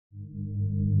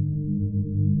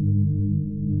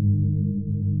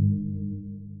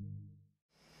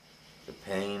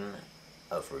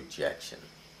of rejection.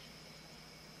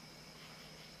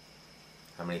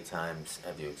 How many times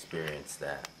have you experienced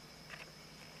that?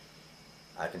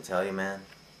 I can tell you, man,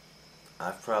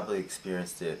 I've probably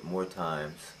experienced it more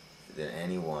times than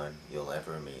anyone you'll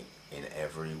ever meet in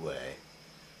every way.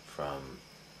 From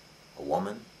a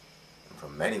woman,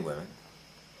 from many women,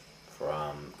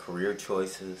 from career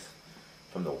choices,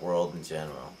 from the world in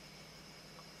general.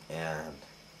 And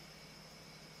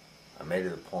I made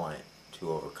it a point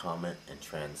to overcome it and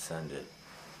transcend it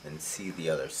and see the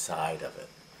other side of it.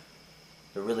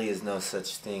 There really is no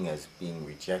such thing as being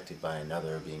rejected by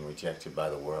another or being rejected by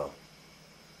the world.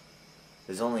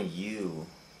 There's only you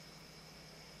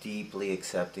deeply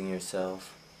accepting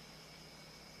yourself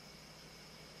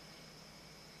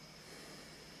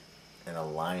and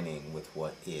aligning with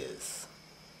what is.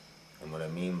 And what I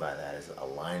mean by that is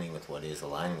aligning with what is,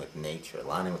 aligning with nature,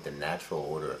 aligning with the natural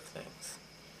order of things.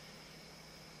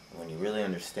 When you really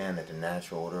understand that the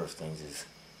natural order of things is,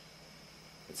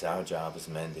 it's our job as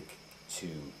men to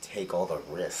take all the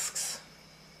risks.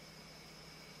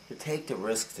 To take the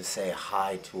risk to say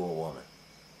hi to a woman.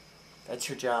 That's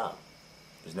your job.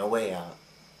 There's no way out.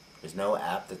 There's no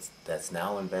app that's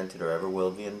now invented or ever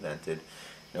will be invented.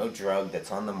 No drug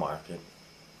that's on the market.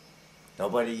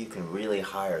 Nobody you can really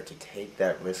hire to take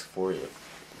that risk for you.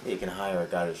 You can hire a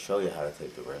guy to show you how to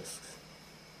take the risks.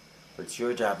 But it's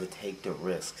your job to take the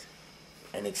risk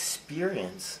and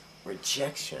experience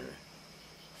rejection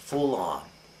full on.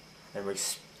 And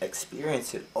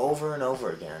experience it over and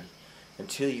over again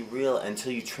until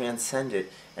you transcend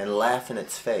it and laugh in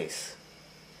its face.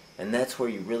 And that's where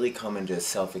you really come into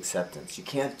self-acceptance. You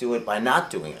can't do it by not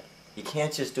doing it. You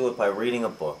can't just do it by reading a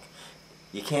book.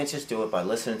 You can't just do it by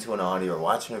listening to an audio or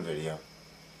watching a video.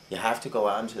 You have to go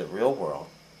out into the real world.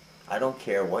 I don't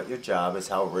care what your job is,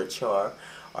 how rich you are,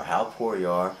 or how poor you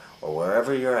are, or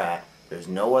wherever you're at. There's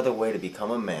no other way to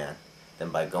become a man than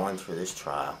by going through this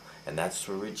trial, and that's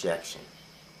through rejection.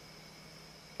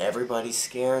 Everybody's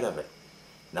scared of it.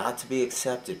 Not to be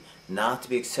accepted. Not to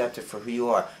be accepted for who you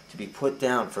are. To be put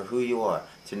down for who you are.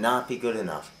 To not be good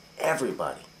enough.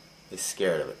 Everybody is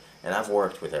scared of it. And I've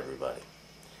worked with everybody.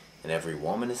 And every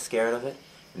woman is scared of it,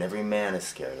 and every man is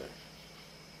scared of it.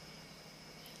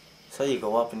 So you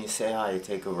go up and you say hi, you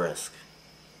take a risk.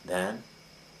 Then,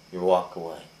 you walk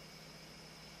away.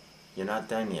 You're not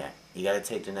done yet. You got to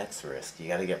take the next risk. You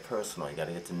got to get personal. You got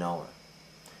to get to know her.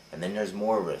 And then there's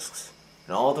more risks.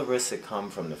 And all the risks that come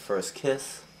from the first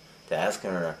kiss, to asking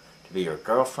her to be your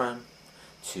girlfriend,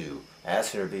 to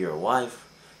asking her to be your wife,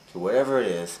 to whatever it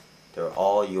is, they're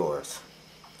all yours.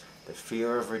 The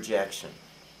fear of rejection.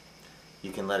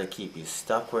 You can let it keep you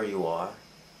stuck where you are.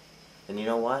 And you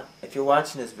know what? If you're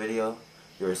watching this video,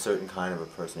 you're a certain kind of a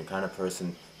person. A kind of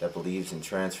person that believes in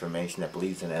transformation, that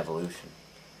believes in evolution.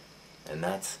 And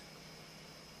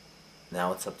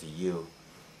now it's up to you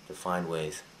to find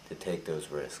ways to take those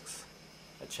risks.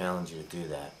 I challenge you to do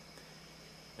that.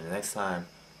 And the next time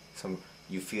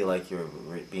you feel like you're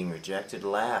being rejected,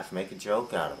 laugh, make a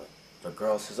joke out of it. If a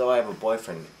girl says, "Oh, I have a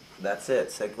boyfriend," that's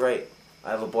it. Say, "Great, I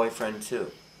have a boyfriend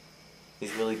too.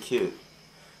 He's really cute,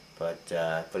 but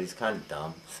he's kind of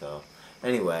dumb." So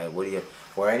anyway,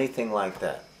 or anything like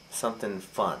that, something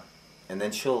fun, and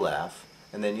then she'll laugh,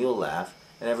 and then you'll laugh,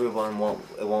 and everyone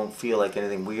won't feel like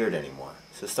anything weird anymore.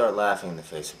 So start laughing in the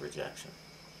face of rejection,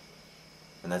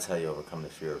 and that's how you overcome the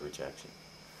fear of rejection.